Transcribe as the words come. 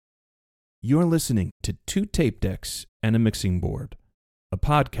You're listening to Two Tape Decks and a Mixing Board, a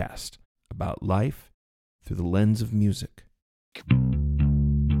podcast about life through the lens of music.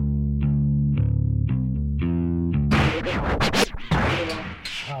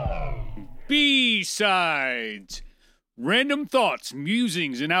 B-Sides. Random thoughts,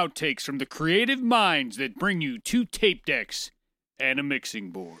 musings, and outtakes from the creative minds that bring you two tape decks and a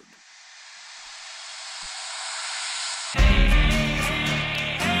mixing board.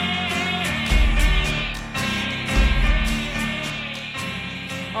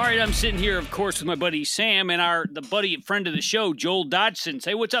 All right, I'm sitting here, of course, with my buddy Sam and the buddy friend of the show, Joel Dodson.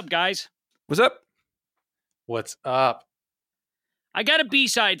 Say what's up, guys. What's up? What's up? I got a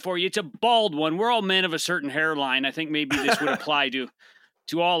B-side for you. It's a bald one. We're all men of a certain hairline. I think maybe this would apply to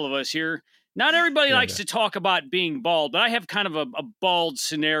all of us here. Not everybody likes to talk about being bald, but I have kind of a bald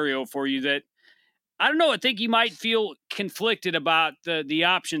scenario for you that, I don't know, I think you might feel conflicted about the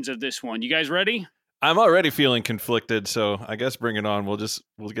options of this one. You guys ready? I'm already feeling conflicted, so I guess bring it on.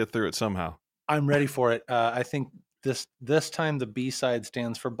 We'll get through it somehow. I'm ready for it. I think this time the B side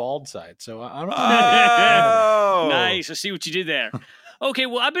stands for bald side. So I don't. Oh, nice. I see what you did there. Okay,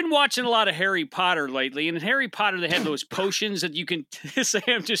 well, I've been watching a lot of Harry Potter lately, and in Harry Potter they have those potions that you can.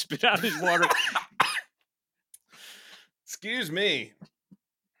 Sam just spit out his water. Excuse me.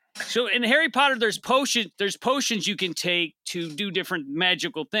 So in Harry Potter, there's potions you can take to do different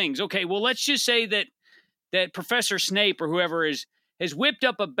magical things. Okay, well, let's just say that Professor Snape or whoever has whipped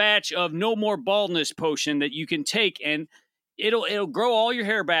up a batch of no more baldness potion that you can take, and it'll grow all your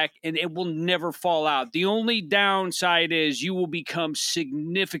hair back, and it will never fall out. The only downside is you will become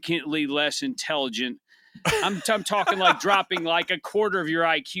significantly less intelligent. I'm talking like dropping like a quarter of your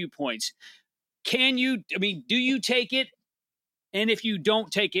IQ points. Do you take it? And if you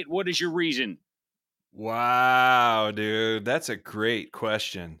don't take it, what is your reason? Wow, dude, that's a great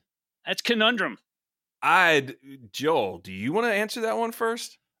question. That's conundrum. Joel, do you want to answer that one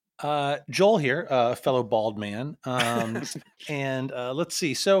first? Joel here, fellow bald man. And let's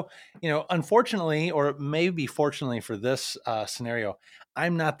see. So, unfortunately, or maybe fortunately for this scenario,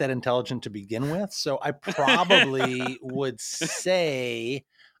 I'm not that intelligent to begin with. So I probably would say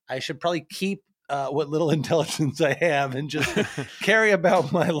I should probably keep what little intelligence I have and just carry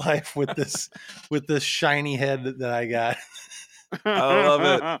about my life with this shiny head that I got. I love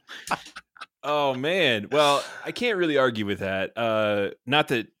it. Oh, man. Well, I can't really argue with that. Not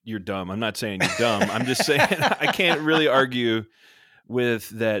that you're dumb. I'm not saying you're dumb. I'm just saying I can't really argue with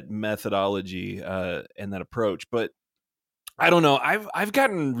that methodology and that approach. But I don't know. I've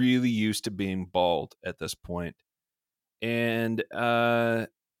gotten really used to being bald at this point. And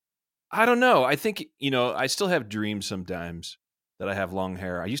I don't know. I think, I still have dreams sometimes that I have long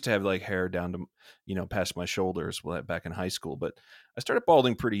hair. I used to have like hair down to, past my shoulders back in high school, but I started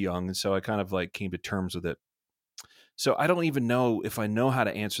balding pretty young. And so I kind of like came to terms with it. So I don't even know if I know how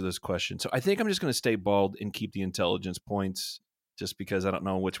to answer this question. So I think I'm just going to stay bald and keep the intelligence points just because I don't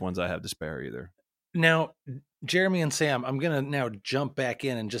know which ones I have to spare either. Now, Jeremy and Sam, I'm going to now jump back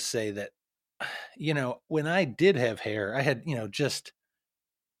in and just say that, when I did have hair, I had, I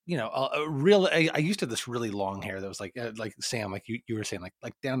used to have this really long hair that was like Sam, like you were saying,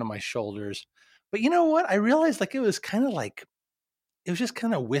 like down to my shoulders. But you know what? I realized like it was kind of like, it was just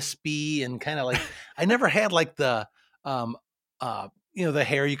kind of wispy and kind of like, I never had like the, the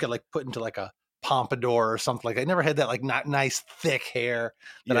hair you could like put into like a pompadour or something like that. I never had that like not nice thick hair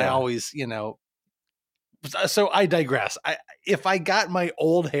that I always, So I digress. If I got my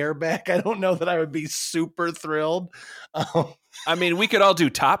old hair back, I don't know that I would be super thrilled. I mean, we could all do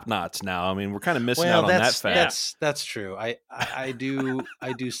top knots now. I mean, we're kind of missing out on that fact. That's true. I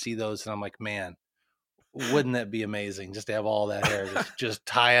do see those, and I'm like, man, wouldn't that be amazing? Just to have all that hair, just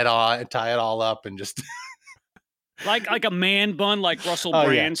tie it all up, and just like a man bun, like Russell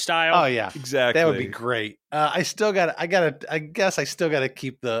Brand style. Oh yeah, exactly. That would be great. I guess I still got to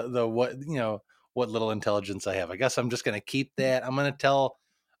keep the what little intelligence I have. I guess I'm just going to keep that. I'm going to tell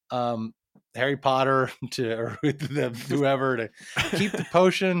Harry Potter or whoever to keep the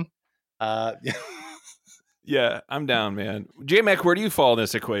potion. Yeah, I'm down, man. J-Mac, where do you fall in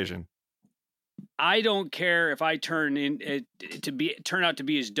this equation? I don't care if I turn out to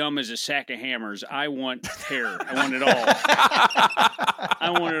be as dumb as a sack of hammers. I want hair. I want it all. I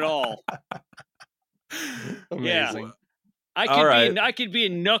want it all. Amazing. Yeah. I could be a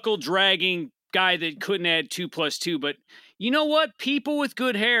knuckle dragging guy that couldn't add 2 + 2, but you know what? People with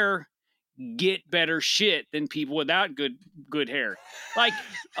good hair get better shit than people without good hair. Like,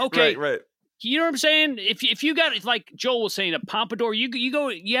 okay, right. You know what I'm saying? If you got, like Joel was saying, a pompadour, you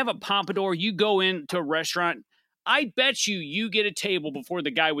have a pompadour, you go into a restaurant. I bet you get a table before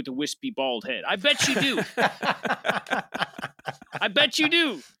the guy with the wispy bald head. I bet you do. I bet you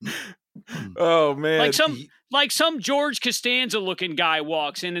do. Oh man. Like some George Costanza looking guy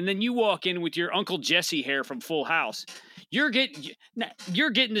walks in, and then you walk in with your Uncle Jesse hair from Full House. You're getting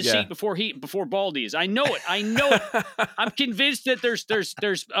the seat before Baldy is. I know it. I'm convinced that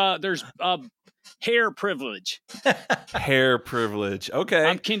there's hair privilege. Hair privilege. Okay.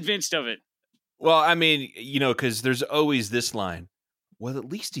 I'm convinced of it. Well, I mean, because there's always this line. Well, at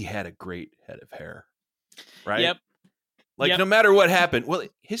least he had a great head of hair, right? Yep. Like no matter what happened, well,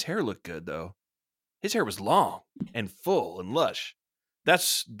 his hair looked good though. His hair was long and full and lush.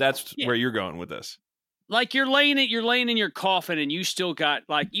 That's where you're going with this. Like you're laying in your coffin, and you still got,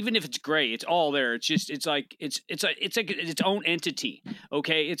 like, even if it's gray, it's all there. It's just it's like its own entity.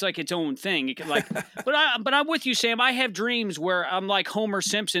 Okay, it's like its own thing. It can, like, but I'm with you, Sam. I have dreams where I'm like Homer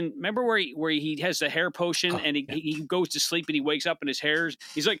Simpson. Remember where he has the hair potion and he goes to sleep and he wakes up and his hair's.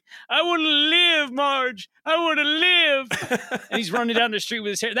 He's like, I want to live, Marge. I want to live. And he's running down the street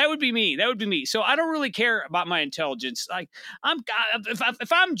with his hair. That would be me. So I don't really care about my intelligence. Like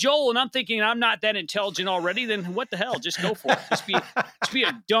if I'm Joel and I'm thinking I'm not that intelligent already, then what the hell? Just go for it. Just be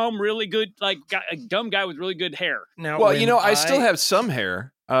a dumb, really good, like a dumb guy with really good hair. Now, well, I still have some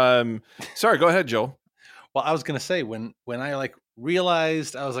hair. Sorry, go ahead, Joel. Well, I was gonna say when I like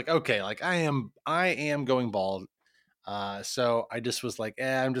realized, I was like, okay, like I am going bald. So I just was like,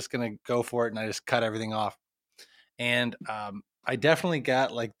 I'm just gonna go for it, and I just cut everything off. And I definitely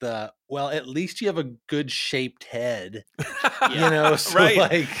got like at least you have a good shaped head, so right.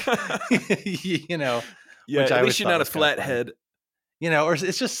 like, Yeah, at least you're not a flat head. Or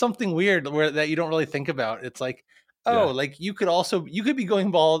it's just something weird that you don't really think about. It's like, like you could be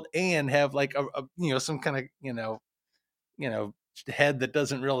going bald and have like a some kind of, head that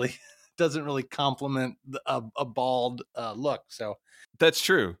doesn't really complement a bald look. So that's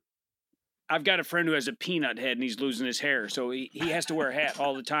true. I've got a friend who has a peanut head and he's losing his hair, so he has to wear a hat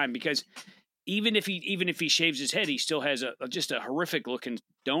all the time, because even if he shaves his head, he still has just a horrific looking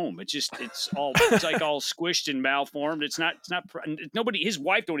dome. It's like all squished and malformed. It's not nobody. His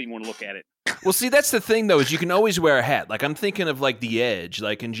wife don't even want to look at it. Well, see, that's the thing though, is you can always wear a hat. Like I'm thinking of like The Edge,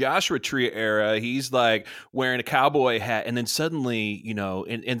 like in Joshua Tree era, he's like wearing a cowboy hat, and then suddenly,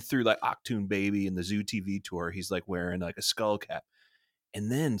 and through like Octoon Baby and the Zoo TV tour, he's like wearing like a skull cap. And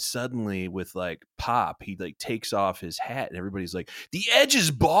then suddenly with like Pop, he like takes off his hat and everybody's like, The Edge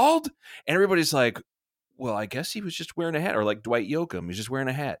is bald? And everybody's like, well, I guess he was just wearing a hat. Or like Dwight Yoakam, he's just wearing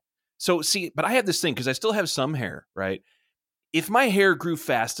a hat. So see, but I have this thing because I still have some hair, right? If my hair grew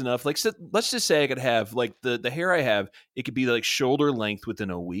fast enough, like let's just say I could have like the hair I have, it could be like shoulder length within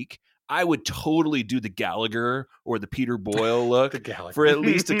a week. I would totally do the Gallagher or the Peter Boyle look for at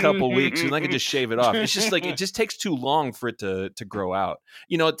least a couple weeks, and I could just shave it off. It's just like it just takes too long for it to grow out.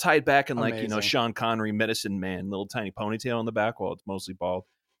 Tied back in like Sean Connery, Medicine Man, little tiny ponytail on the back while it's mostly bald.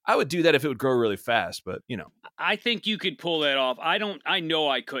 I would do that if it would grow really fast, but I think you could pull that off. I know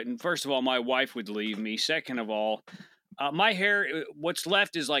I couldn't. First of all, my wife would leave me. Second of all, my hair, what's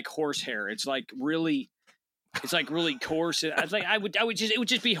left is like horse hair. It's like really coarse. I was like, it would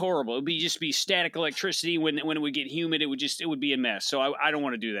just be horrible. It would just be static electricity. When it would get humid, it would be a mess. So I don't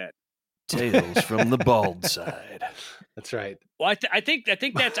want to do that. Tales from the bald side. That's right. Well, I think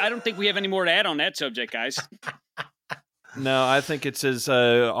that's, I don't think we have any more to add on that subject, guys. No, I think it's as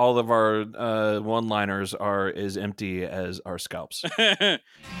all of our one-liners are as empty as our scalps.